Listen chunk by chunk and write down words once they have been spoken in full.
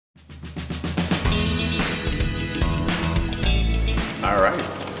All right.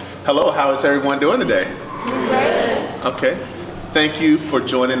 Hello, how is everyone doing today? Good. Okay. Thank you for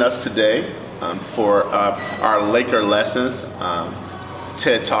joining us today for our Laker Lessons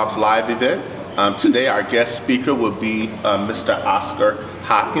TED Talks live event. Today our guest speaker will be Mr. Oscar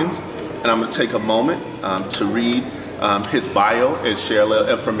Hopkins, and I'm going to take a moment to read his bio and share a little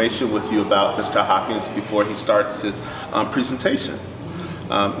information with you about Mr. Hopkins before he starts his presentation.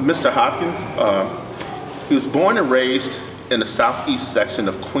 Mr. Hopkins, he was born and raised in the southeast section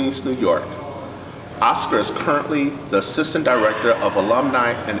of Queens, New York. Oscar is currently the Assistant Director of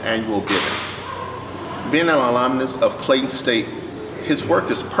Alumni and Annual Giving. Being an alumnus of Clayton State, his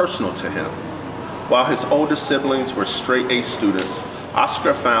work is personal to him. While his older siblings were straight-A students,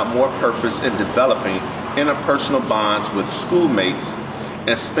 Oscar found more purpose in developing interpersonal bonds with schoolmates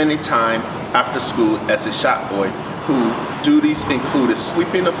and spending time after school as a shop boy whose duties included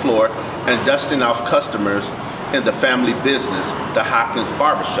sweeping the floor and dusting off customers in the family business, the Hopkins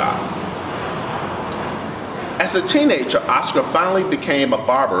Barbershop. As a teenager, Oscar finally became a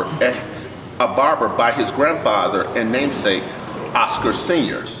barber by his grandfather and namesake, Oscar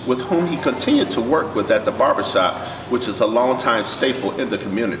Sr., with whom he continued to work with at the barbershop, which is a longtime staple in the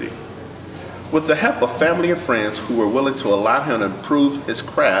community. With the help of family and friends who were willing to allow him to improve his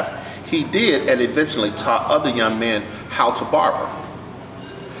craft, he did and eventually taught other young men how to barber.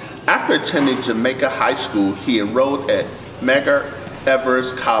 After attending Jamaica High School, he enrolled at Medgar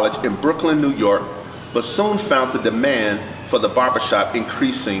Evers College in Brooklyn, New York, but soon found the demand for the barbershop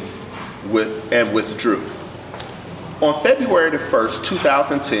increasing and withdrew. On February 1st,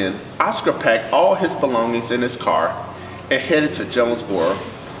 2010, Oscar packed all his belongings in his car and headed to Jonesboro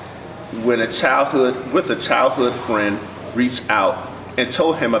when a childhood friend reached out and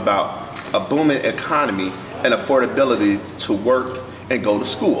told him about a booming economy and affordability to work and go to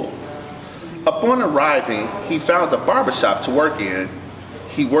school. Upon arriving, he found a barbershop to work in.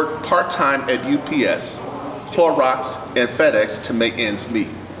 He worked part-time at UPS, Clorox, and FedEx to make ends meet.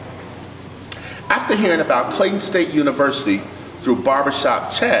 After hearing about Clayton State University through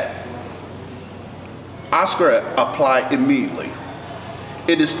barbershop chat, Oscar applied immediately.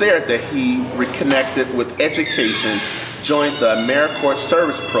 It is there that he reconnected with education, joined the AmeriCorps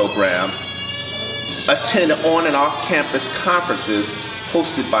Service Program, attended on and off campus conferences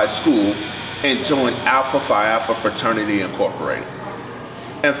hosted by school, and joined Alpha Phi Alpha Fraternity Incorporated,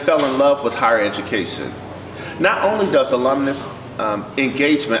 and fell in love with higher education. Not only does alumnus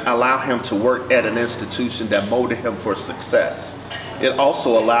engagement allow him to work at an institution that molded him for success, it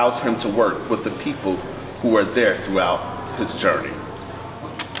also allows him to work with the people who were there throughout his journey.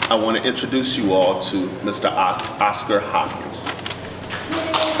 I want to introduce you all to Mr. Oscar Hopkins.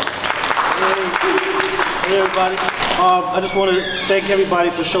 Hey everybody. I just want to thank everybody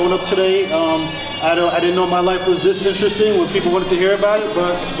for showing up today. I didn't know my life was this interesting where people wanted to hear about it,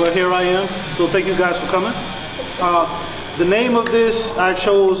 but here I am. So thank you guys for coming. The name of this I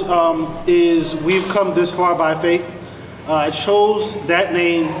chose is We've Come This Far by Faith. I chose that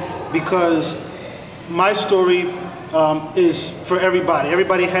name because my story is for everybody.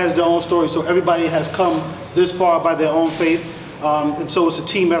 Everybody has their own story, so everybody has come this far by their own faith, and so it's a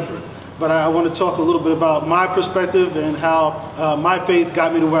team effort. But I want to talk a little bit about my perspective and how my faith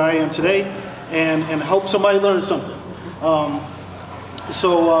got me to where I am today, and hope somebody learns something.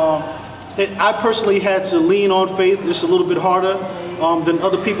 I personally had to lean on faith just a little bit harder than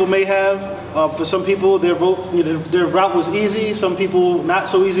other people may have. For some people, their route was easy. Some people not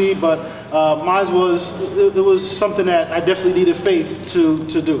so easy. But mine was something that I definitely needed faith to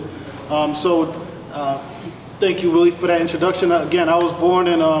do. Thank you, Willie, for that introduction. Again, I was born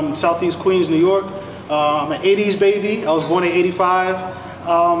in Southeast Queens, New York. I'm an 80s baby. I was born in '85.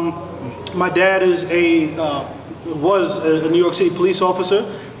 My dad was a New York City police officer,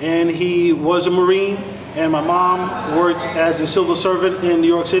 and he was a Marine. And my mom worked as a civil servant in New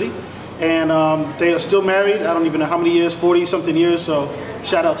York City. And they are still married. I don't even know how many years, 40-something years, so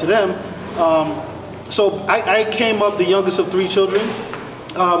shout out to them. So I came up the youngest of 3 children.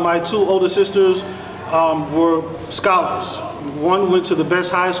 My 2 older sisters were scholars. One went to the best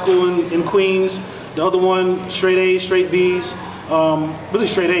high school in Queens. The other one, straight A's, straight B's, really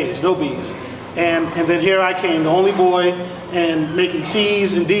straight A's, no B's. And then here I came, the only boy, and making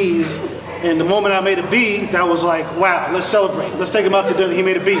C's and D's. And the moment I made a B, that was like, wow, let's celebrate. Let's take him out to dinner. He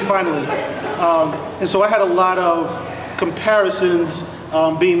made a B finally. And so I had a lot of comparisons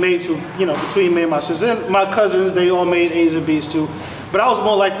being made to, between me and my sisters. And my cousins, they all made A's and B's too. But I was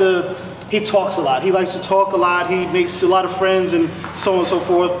more like he talks a lot. He likes to talk a lot. He makes a lot of friends and so on and so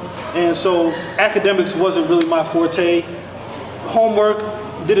forth. And so academics wasn't really my forte. Homework,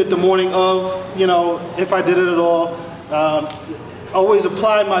 did it the morning of, if I did it at all. always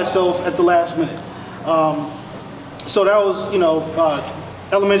apply myself at the last minute. So that was,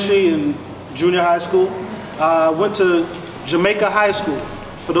 elementary and junior high school. I went to Jamaica High School.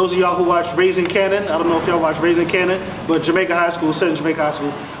 For those of y'all who watch Raising Cannon, I don't know if y'all watch Raising Cannon, but Jamaica High School, set in Jamaica High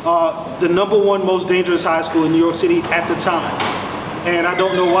School, the #1 most dangerous high school in New York City at the time. And I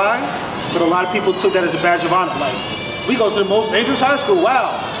don't know why, but a lot of people took that as a badge of honor. Like, we go to the most dangerous high school,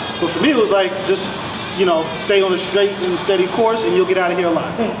 wow. But for me, it was like, just, stay on a straight and steady course and you'll get out of here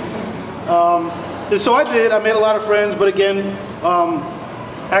alive. And so I did. I made a lot of friends, but again,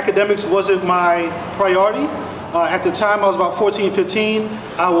 academics wasn't my priority. At the time, I was about 14, 15.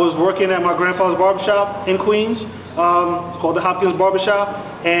 I was working at my grandfather's barbershop in Queens. It's called the Hopkins Barbershop.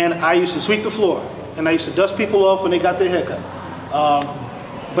 And I used to sweep the floor. And I used to dust people off when they got their haircut.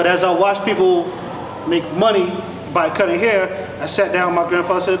 But as I watched people make money by cutting hair, I sat down with my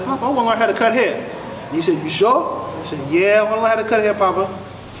grandfather and said, "Papa, I want to learn how to cut hair." And he said, "You sure?" I said, "Yeah, I want to learn how to cut hair, Papa."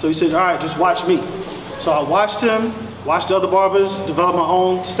 So he said, "All right, just watch me." So I watched him, watched the other barbers, develop my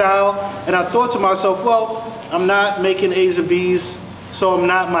own style. And I thought to myself, well, I'm not making A's and B's, so I'm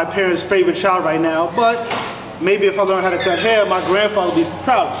not my parents' favorite child right now. But maybe if I learn how to cut hair, my grandfather will be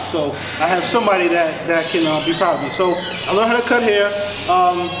proud of me. So I have somebody that can be proud of me. So I learned how to cut hair.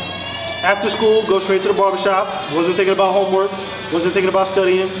 After school, go straight to the barbershop. Wasn't thinking about homework, wasn't thinking about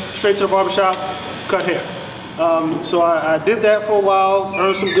studying. Straight to the barbershop, cut hair. So I did that for a while,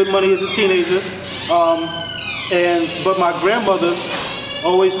 earned some good money as a teenager. But my grandmother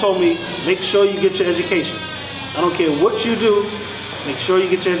always told me, make sure you get your education. I don't care what you do, make sure you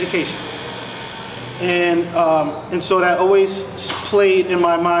get your education. And so that always played in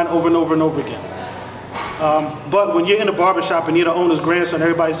my mind over and over and over again. But when you're in the barbershop and you're the owner's grandson,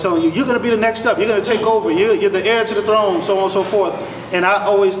 everybody's telling you, you're going to be the next up, you're going to take over, you're the heir to the throne, so on and so forth. And I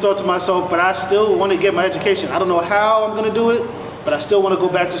always thought to myself, but I still want to get my education. I don't know how I'm going to do it, but I still want to go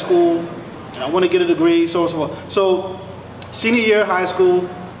back to school, and I want to get a degree, so on and so forth. So senior year of high school,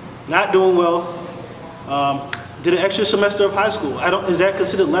 not doing well, did an extra semester of high school. Is that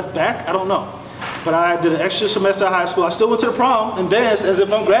considered left back? I don't know. But I did an extra semester of high school. I still went to the prom and danced as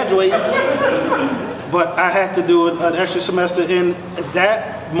if I'm graduating. But I had to do an extra semester, and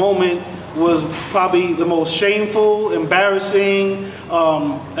that moment was probably the most shameful, embarrassing.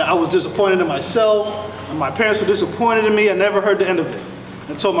 I was disappointed in myself. And my parents were disappointed in me. I never heard the end of it.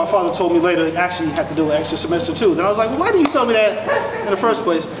 Until my father told me later, actually, you had to do an extra semester too. Then I was like, well, why didn't you tell me that in the first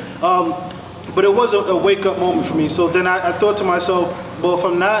place? But it was a wake-up moment for me. So then I thought to myself, well, if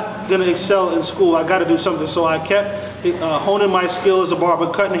I'm not going to excel in school, I got to do something. So I kept honing my skill as a barber,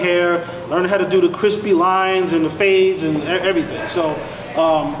 cutting hair, learning how to do the crispy lines and the fades and everything. So,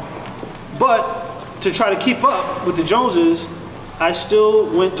 but to try to keep up with the Joneses, I still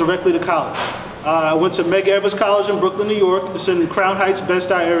went directly to college. I went to Medgar Evers College in Brooklyn, New York. It's in the Crown Heights,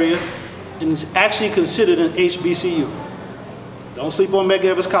 Bed-Stuy area, and it's actually considered an HBCU. Don't sleep on Medgar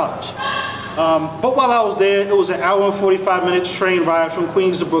Evers College. But while I was there, it was an hour and 45 minutes train ride from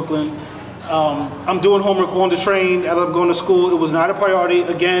Queens to Brooklyn. I'm doing homework on the train as I'm going to school. It was not a priority.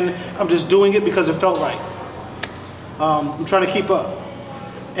 Again, I'm just doing it because it felt right. I'm trying to keep up.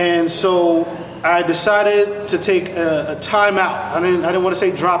 And so I decided to take a time out. I didn't want to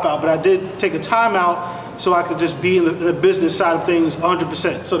say drop out, but I did take a time out so I could just be in the business side of things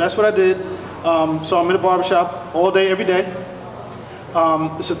 100%. So that's what I did. So I'm in the barbershop all day, every day.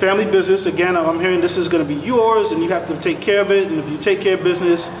 It's a family business. Again, I'm hearing this is going to be yours and you have to take care of it. And if you take care of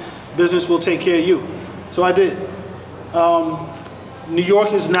business, business will take care of you. So I did. New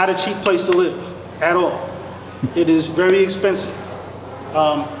York is not a cheap place to live at all. It is very expensive.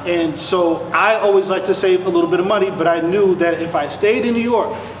 And so I always like to save a little bit of money, but I knew that if I stayed in New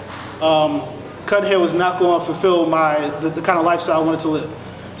York, cutting hair was not going to fulfill the kind of lifestyle I wanted to live.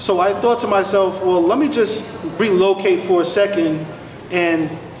 So I thought to myself, well, let me just relocate for a second and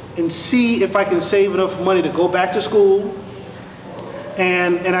see if I can save enough money to go back to school.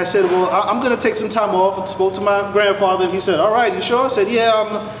 And I said, well, I'm going to take some time off. I spoke to my grandfather, and he said, all right, you sure? I said, yeah,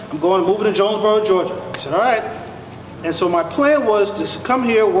 I'm moving to Jonesboro, Georgia. He said, all right. And so my plan was to come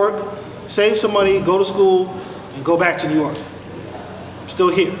here, work, save some money, go to school, and go back to New York. I'm still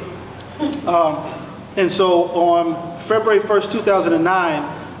here. And so on February 1st,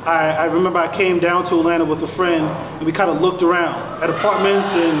 2009, I remember I came down to Atlanta with a friend, and we kind of looked around at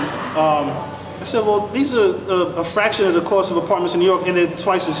apartments, and I said, well, these are a fraction of the cost of apartments in New York, and they're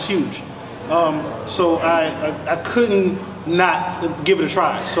twice as huge. So I couldn't not give it a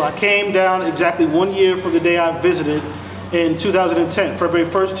try. So I came down exactly 1 year from the day I visited in 2010, February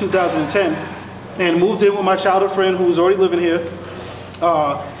 1st, 2010, and moved in with my childhood friend who was already living here.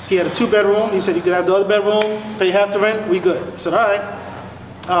 He had a 2-bedroom. He said you could have the other bedroom, pay half the rent, we good. I said, all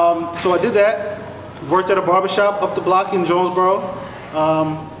right. So I did that. Worked at a barbershop up the block in Jonesboro.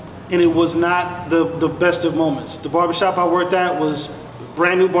 And it was not the best of moments. The barbershop I worked at was a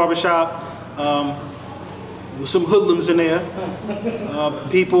brand new barbershop. With some hoodlums in there.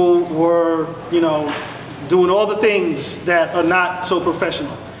 People were, doing all the things that are not so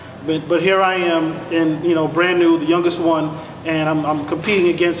professional. But here I am, and brand new, the youngest one, and I'm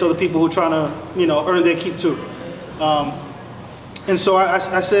competing against other people who are trying to, earn their keep too. And so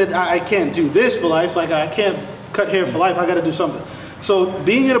I said, I can't do this for life. Like, I can't cut hair for life. I got to do something. So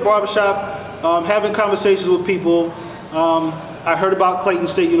being in a barbershop, having conversations with people, I heard about Clayton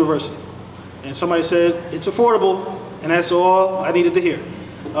State University. And somebody said, it's affordable, and that's all I needed to hear.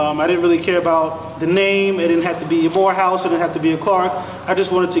 I didn't really care about the name. It didn't have to be a Morehouse. It didn't have to be a Clark. I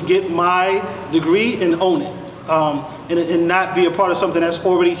just wanted to get my degree and own it, and not be a part of something that's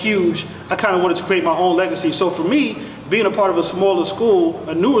already huge. I kind of wanted to create my own legacy. So for me, being a part of a smaller school,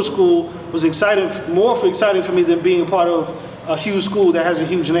 a newer school, was more exciting for me than being a part of a huge school that has a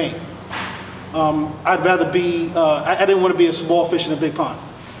huge name. I'd rather be, I didn't want to be a small fish in a big pond.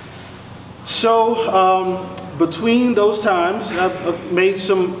 So between those times, I've made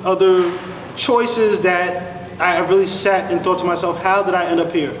some other choices that I really sat and thought to myself, how did I end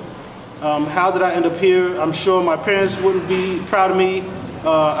up here? How did I end up here? I'm sure my parents wouldn't be proud of me.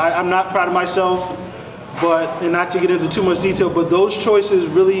 I'm not proud of myself, and not to get into too much detail, but those choices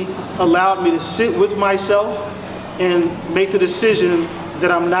really allowed me to sit with myself and make the decision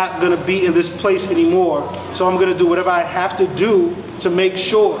that I'm not going to be in this place anymore. So I'm going to do whatever I have to do to make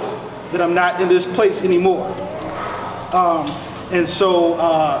sure that I'm not in this place anymore. And so,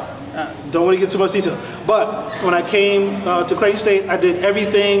 don't want to get too much detail. But when I came to Clayton State, I did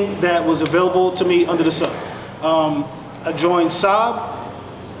everything that was available to me under the sun. I joined SAB,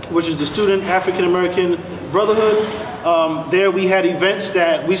 which is the Student African American Brotherhood. There we had events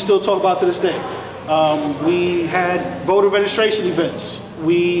that we still talk about to this day. We had voter registration events.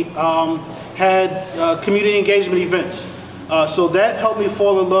 We had community engagement events. So that helped me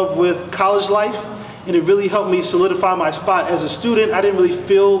fall in love with college life, and it really helped me solidify my spot. As a student, I didn't really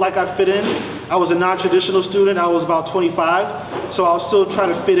feel like I fit in. I was a non-traditional student. I was about 25, so I was still trying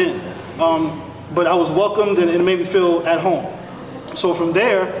to fit in. But I was welcomed, and it made me feel at home. So from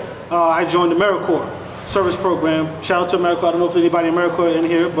there, I joined the AmeriCorps service program. Shout out to AmeriCorps. I don't know if anybody in AmeriCorps in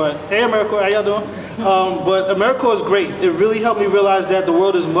here, but hey AmeriCorps, how y'all doing? But AmeriCorps is great. It really helped me realize that the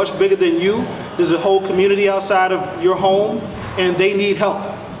world is much bigger than you. There's a whole community outside of your home, and they need help,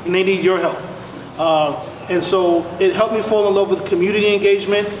 and they need your help. And so it helped me fall in love with community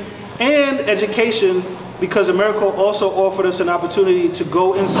engagement and education, because AmeriCorps also offered us an opportunity to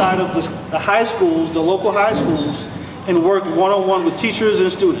go inside of the high schools, the local high schools, and work one-on-one with teachers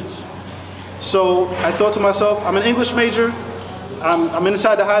and students. So I thought to myself, I'm an English major, I'm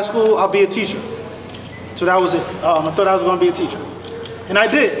inside the high school, I'll be a teacher. So that was it. I thought I was going to be a teacher. And I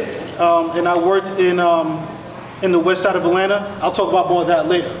did. And I worked in the west side of Atlanta. I'll talk about more of that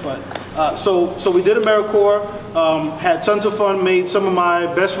later. But so we did AmeriCorps, had tons of fun, made some of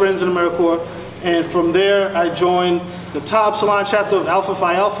my best friends in AmeriCorps. And from there, I joined the Top Salon chapter of Alpha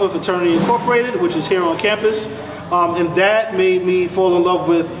Phi Alpha Fraternity Incorporated, which is here on campus. And that made me fall in love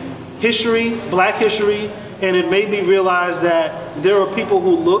with history, black history, and it made me realize that there are people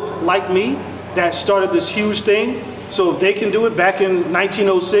who looked like me that started this huge thing. So if they can do it back in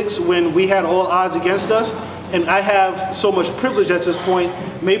 1906 when we had all odds against us, and I have so much privilege at this point,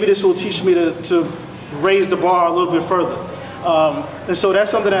 maybe this will teach me to raise the bar a little bit further. And so that's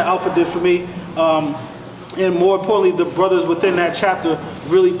something that Alpha did for me. And more importantly, the brothers within that chapter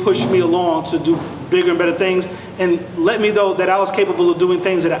really pushed me along to do bigger and better things, and let me know that I was capable of doing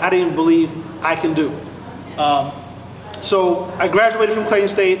things that I didn't believe I can do. So I graduated from Clayton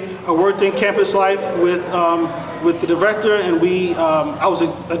State. I worked in campus life with the director, and I was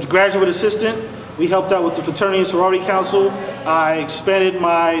a graduate assistant. We helped out with the fraternity and sorority council. I expanded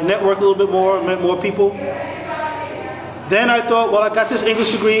my network a little bit more, met more people. Then I thought, well, I got this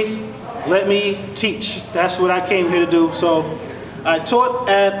English degree, let me teach. That's what I came here to do. So I taught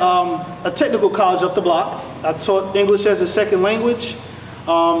at a technical college up the block. I taught English as a second language.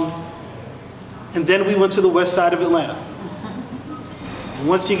 And then we went to the west side of Atlanta. And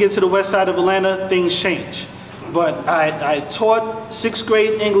once you get to the west side of Atlanta, things change. But I taught 6th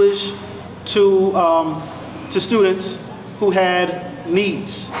grade English to students who had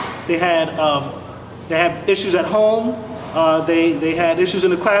needs. They had issues at home. They had issues in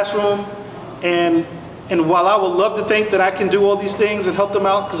the classroom. And while I would love to think that I can do all these things and help them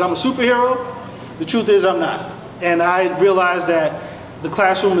out because I'm a superhero, the truth is I'm not. And I realized that the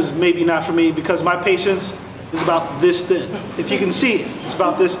classroom is maybe not for me because my patience is about this thin. If you can see it, it's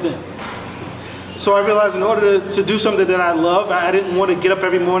about this thin. So I realized in order to do something that I love, I didn't want to get up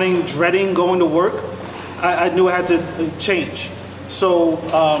every morning dreading going to work. I knew I had to change. So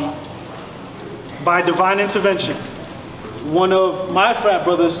by divine intervention, one of my frat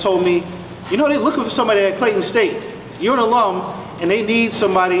brothers told me, you know, they're looking for somebody at Clayton State. You're an alum, and they need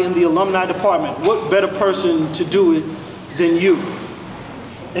somebody in the alumni department. What better person to do it than you?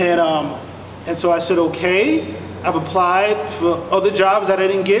 And so I said, okay. I've applied for other jobs that I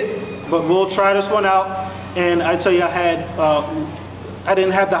didn't get, but we'll try this one out. And I tell you, I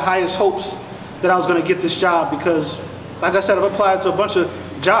didn't have the highest hopes that I was going to get this job because, like I said, I've applied to a bunch of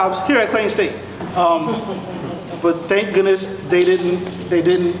jobs here at Clayton State. But thank goodness they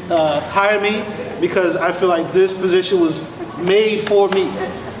didn't hire me because I feel like this position was made for me.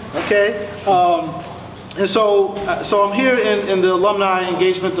 Okay, and so I'm here in the alumni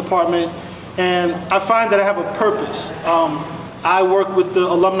engagement department, and I find that I have a purpose. I work with the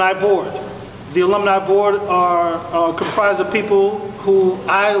alumni board. The alumni board are comprised of people who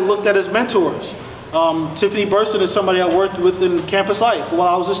I looked at as mentors. Tiffany Burston is somebody I worked with in campus life while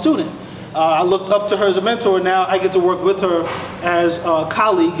I was a student. I looked up to her as a mentor. Now I get to work with her as a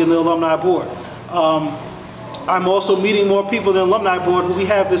colleague in the alumni board. I'm also meeting more people in the alumni board who we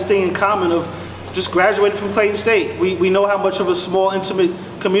have this thing in common of just graduating from Clayton State. We know how much of a small, intimate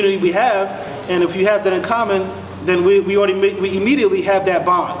community we have, and if you have that in common, then we immediately have that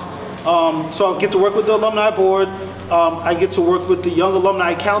bond. So I get to work with the alumni board. I get to work with the Young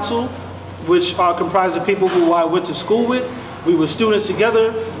Alumni Council, which are comprised of people who I went to school with. We were students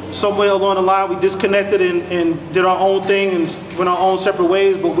together. Somewhere along the line, we disconnected and did our own thing and went our own separate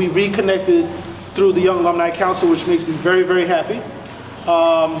ways, but we reconnected through the Young Alumni Council, which makes me very, very happy.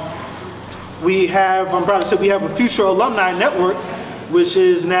 I'm proud to say we have a future alumni network, which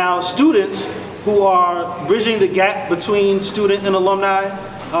is now students who are bridging the gap between student and alumni.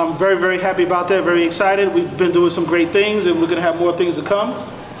 I'm very, very happy about that, very excited. We've been doing some great things, and we're gonna have more things to come.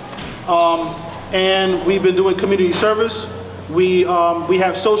 And we've been doing community service. We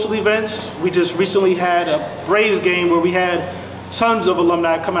have social events. We just recently had a Braves game where we had tons of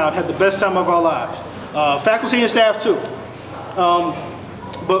alumni come out, had the best time of our lives. Faculty and staff too.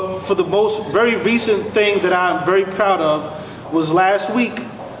 But for the most very recent thing that I'm very proud of was last week,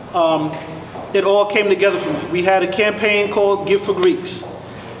 it all came together for me. We had a campaign called Give for Greeks.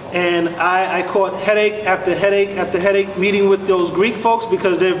 And I caught headache after headache after headache meeting with those Greek folks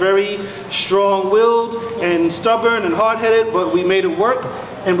because they're very strong-willed and stubborn and hard-headed, but we made it work.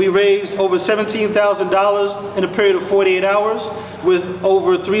 And we raised over $17,000 in a period of 48 hours with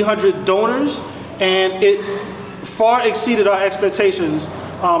over 300 donors. And it far exceeded our expectations.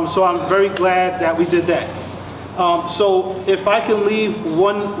 So I'm very glad that we did that. So if I can leave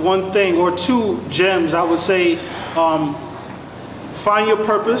one thing or two gems, I would say, find your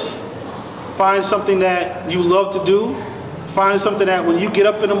purpose, find something that you love to do, find something that when you get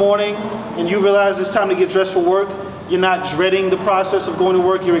up in the morning and you realize it's time to get dressed for work, you're not dreading the process of going to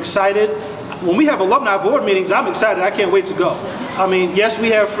work, you're excited. When we have alumni board meetings, I'm excited, I can't wait to go. I mean, yes, we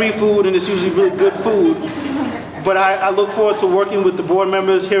have free food and it's usually really good food, but I look forward to working with the board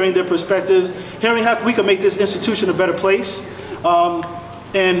members, hearing their perspectives, hearing how we can make this institution a better place.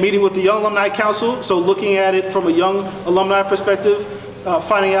 And meeting with the Young Alumni Council, so looking at it from a young alumni perspective,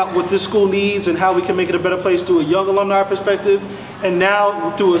 finding out what this school needs and how we can make it a better place through a young alumni perspective, and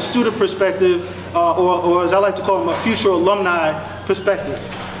now through a student perspective, or as I like to call them, a future alumni perspective.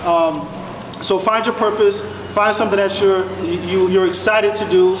 So find your purpose, find something that you're excited to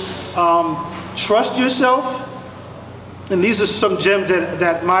do, trust yourself, and these are some gems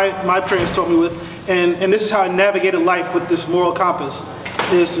that my parents taught me with, and this is how I navigated life with this moral compass.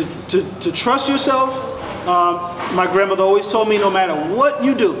 Is to trust yourself. My grandmother always told me no matter what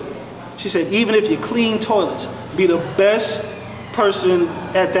you do, she said, even if you clean toilets, be the best person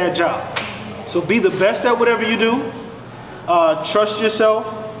at that job. So be the best at whatever you do. Trust yourself.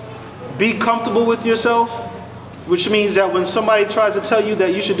 Be comfortable with yourself, which means that when somebody tries to tell you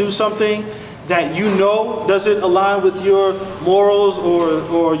that you should do something that you know doesn't align with your morals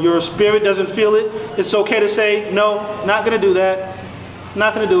or your spirit doesn't feel it, it's okay to say, no, not gonna do that.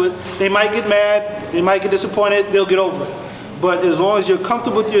 Not going to do it. They might get mad, they might get disappointed, they'll get over it. But as long as you're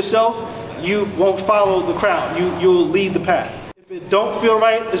comfortable with yourself, you won't follow the crowd. You'll lead the path. If it don't feel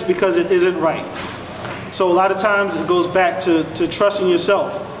right, it's because it isn't right. So a lot of times it goes back to trusting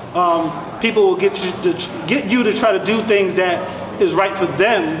yourself. People will get you to try to do things that is right for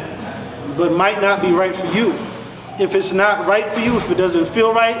them, but might not be right for you. If it's not right for you, if it doesn't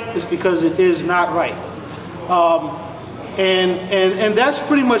feel right, it's because it is not right. And that's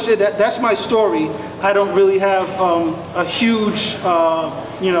pretty much it. That's my story. I don't really have a huge,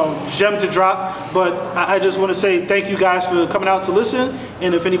 gem to drop, but I just want to say thank you guys for coming out to listen.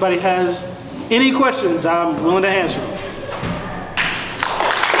 And if anybody has any questions, I'm willing to answer them.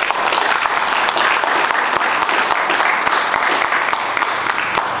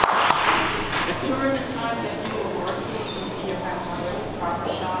 During the time that you were working in your grandmother's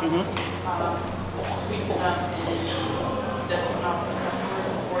barbershop, sweeping up and dusting off the customers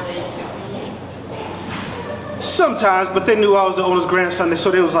before they took you? Sometimes, but they knew I was the owner's grandson,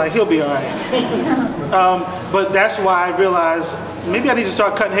 so they was like, he'll be all right. But that's why I realized maybe I need to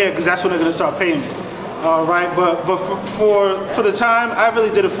start cutting hair because that's when they're gonna start paying me. All right, but for the time, I really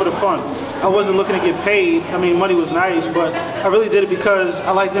did it for the fun. I wasn't looking to get paid. I mean, money was nice, but I really did it because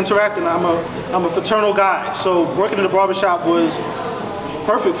I liked interacting. I'm a fraternal guy, so working in the barbershop was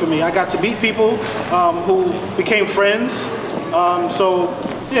perfect for me. I got to meet people who became friends. So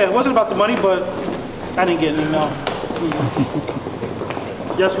yeah, it wasn't about the money, but I didn't get any, no.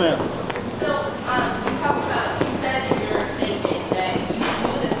 Yes, ma'am. So you talked about, you said in your statement that you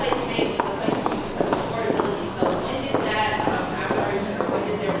knew that Clayton State was a place for you because of affordability. So when did that aspiration, or when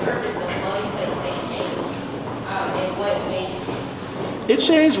did their purpose of loving Clayton State change? And what made it change? It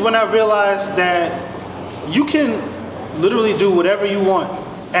changed when I realized that you can literally do whatever you want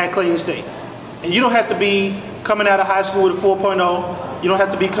at Clayton State. And you don't have to be coming out of high school with a 4.0. You don't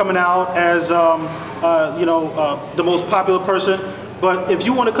have to be coming out as the most popular person. But if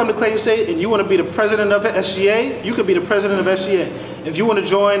you want to come to Clayton State and you want to be the president of SGA, you could be the president of SGA. If you want to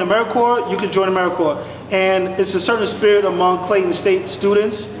join AmeriCorps, you can join AmeriCorps. And it's a certain spirit among Clayton State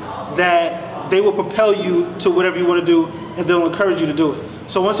students that they will propel you to whatever you want to do, and they'll encourage you to do it.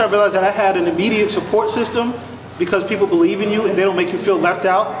 So once I realized that I had an immediate support system because people believe in you and they don't make you feel left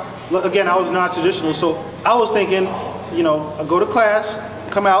out. Again, I was non-traditional, so I was thinking, I go to class,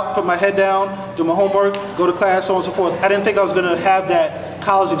 come out, put my head down, do my homework, go to class, so on and so forth. I didn't think I was going to have that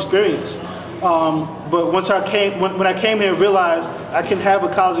college experience. But once I came, when I came here and realized I can have a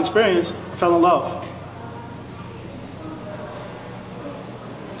college experience, I fell in love.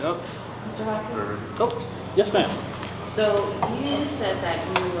 Yep. Mr. Hopkins? Oh, yes, ma'am. So you said that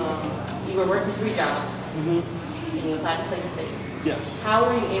you were working 3 jobs and you applied to Clayton State. Yes. How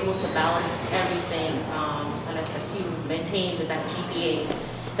were you able to balance everything and as you maintained that GPA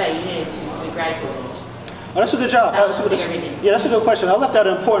that you needed to graduate? Oh, that's a good job. That's a good question. I left out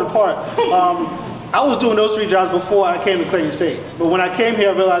an important part. I was doing those 3 jobs before I came to Clayton State. But when I came here,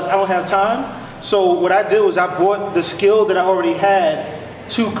 I realized I don't have time. So what I did was I brought the skill that I already had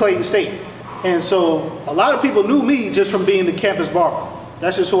to Clayton State. And so a lot of people knew me just from being the campus barber.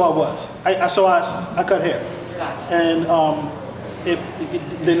 That's just who I was. I cut hair. Gotcha. And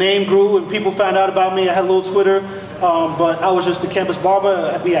the name grew and people found out about me. I had a little Twitter, but I was just the campus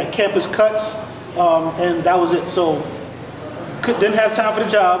barber. We had campus cuts, and that was it. So didn't have time for the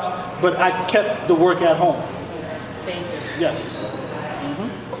jobs, but I kept the work at home. Thank you. Yes.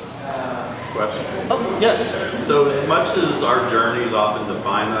 Question. Oh, yes. So as much as our journeys often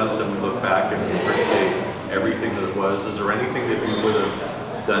define us and we look back and we appreciate everything that it was, is there anything that you would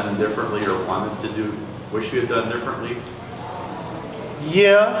have done differently or wanted to do, wish you had done differently?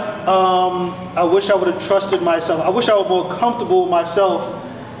 Yeah, I wish I would have trusted myself. I wish I was more comfortable with myself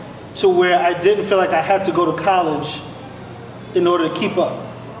to where I didn't feel like I had to go to college in order to keep up.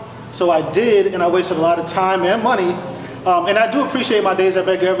 So I did, and I wasted a lot of time and money. And I do appreciate my days at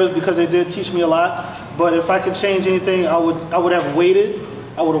Medgar Evers because they did teach me a lot. But if I could change anything, I would have waited,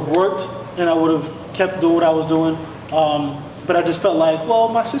 I would have worked, and I would have kept doing what I was doing. But I just felt like, well,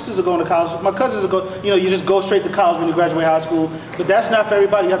 my sisters are going to college, my cousins are going, you just go straight to college when you graduate high school. But that's not for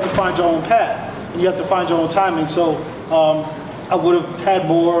everybody. You have to find your own path, and you have to find your own timing. So I would have had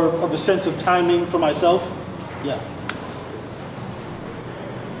more of a sense of timing for myself. Yeah.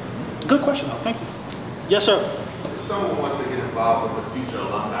 Good question, though. Thank you. Yes, sir. If someone wants to get involved with the Future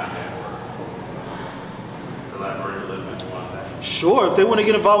Alumni Network, elaborate a little bit more on that. Sure. If they want to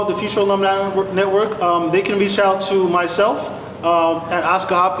get involved with the Future Alumni Network, they can reach out to myself at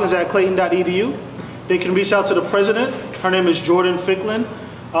Oscar Hopkins at Clayton.edu. They can reach out to the president. Her name is Jordan Ficklin.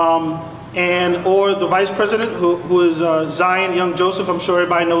 Or the vice president, who is Zion Young Joseph. I'm sure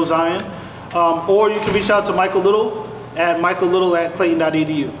everybody knows Zion. Or you can reach out to Michael Little at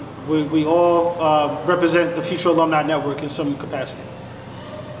Clayton.edu. We all represent the Future Alumni Network in some capacity.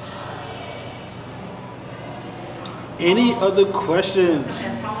 Any other questions?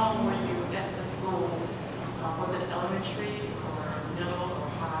 How long were you at the school? Was it elementary or middle or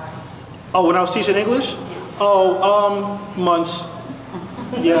high? Oh, when I was teaching English? Yes. Oh, months.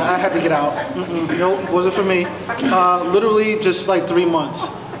 Yeah, I had to get out. Nope, wasn't for me. Literally just like 3 months.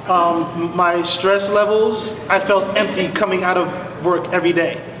 My stress levels, I felt empty coming out of work every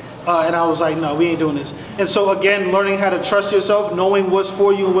day. And I was like, no, we ain't doing this. And so again, learning how to trust yourself, knowing what's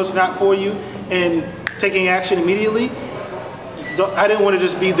for you and what's not for you, and taking action immediately. I didn't want to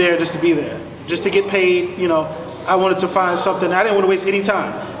just be there just to be there. Just to get paid, you know, I wanted to find something. I didn't want to waste any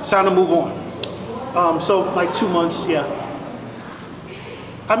time. It's time to move on. So like 2 months, yeah.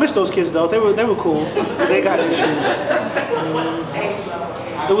 I miss those kids though. They were cool. They got issues.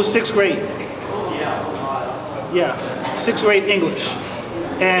 It was 6th grade. Yeah, 6th grade English.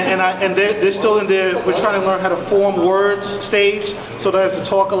 And they're still in there. We're trying to learn how to form words stage, so they have to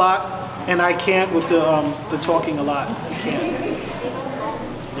talk a lot, and I can't with the talking a lot. I can't.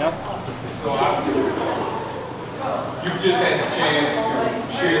 Yep. So Oscar, you've just had the chance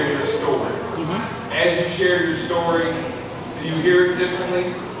to share your story. As you share your story, do you hear it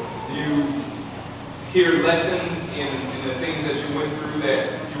differently? Do you hear lessons in the things that you went through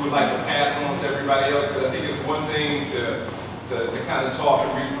that you would like to pass on to everybody else? Because I think it's one thing to kind of talk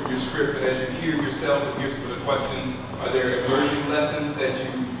and read from your script, but as you hear yourself and hear some of the questions, are there emerging lessons that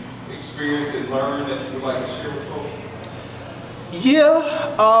you experienced and learned that you would like to share with folks? Yeah,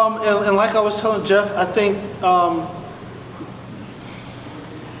 and like I was telling Jeff, I think,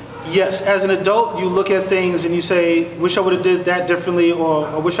 yes, as an adult, you look at things and you say, wish I would have did that differently, or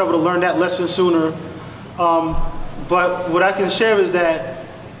I wish I would have learned that lesson sooner. But what I can share is that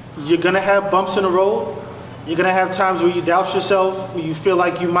you're going to have bumps in the road. You're going to have times where you doubt yourself, where you feel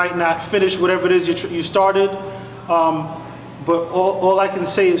like you might not finish whatever it is you started. But all I can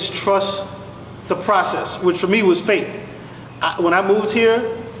say is trust the process, which for me was faith. When I moved here,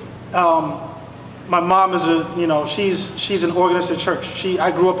 my mom is she's an organist at church.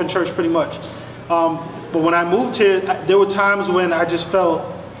 I grew up in church pretty much. But when I moved here, there were times when I just felt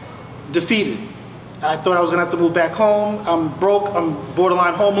defeated. I thought I was gonna have to move back home. I'm broke, I'm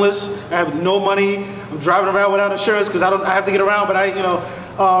borderline homeless, I have no money, I'm driving around without insurance because I have to get around, but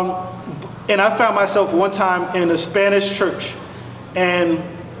and I found myself one time in a Spanish church, and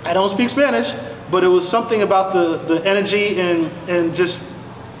I don't speak Spanish, but it was something about the energy and just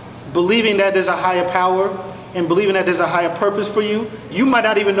believing that there's a higher power and believing that there's a higher purpose for you. You might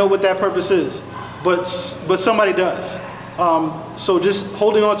not even know what that purpose is, but somebody does. So just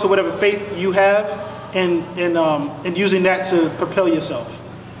holding on to whatever faith you have and using that to propel yourself.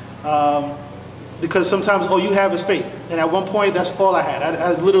 Because sometimes all you have is faith. And at one point, that's all I had.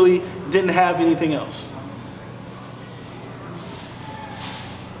 I literally didn't have anything else.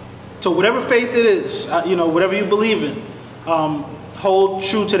 So whatever faith it is, whatever you believe in, hold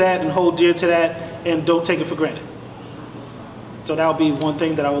true to that and hold dear to that, and don't take it for granted. So that'll be one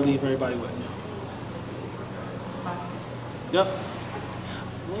thing that I will leave everybody with. Yep.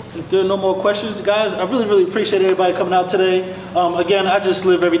 If there are no more questions, guys, I really, really appreciate everybody coming out today. Again, I just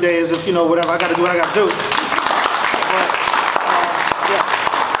live every day as if, whatever I got to do, what I got to do.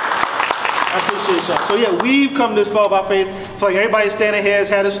 I appreciate y'all. So yeah, we've come this far by faith. I feel like everybody standing here has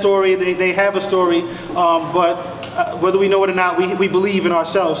had a story. They have a story, but whether we know it or not, we believe in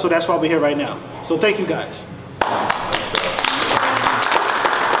ourselves. So that's why we're here right now. So thank you, guys.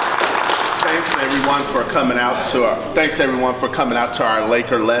 Thanks everyone for coming out to our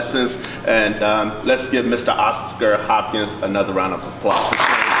Laker lessons, and let's give Mr. Oscar Hopkins another round of applause for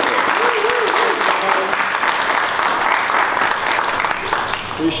sharing his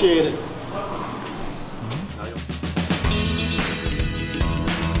story. Appreciate it.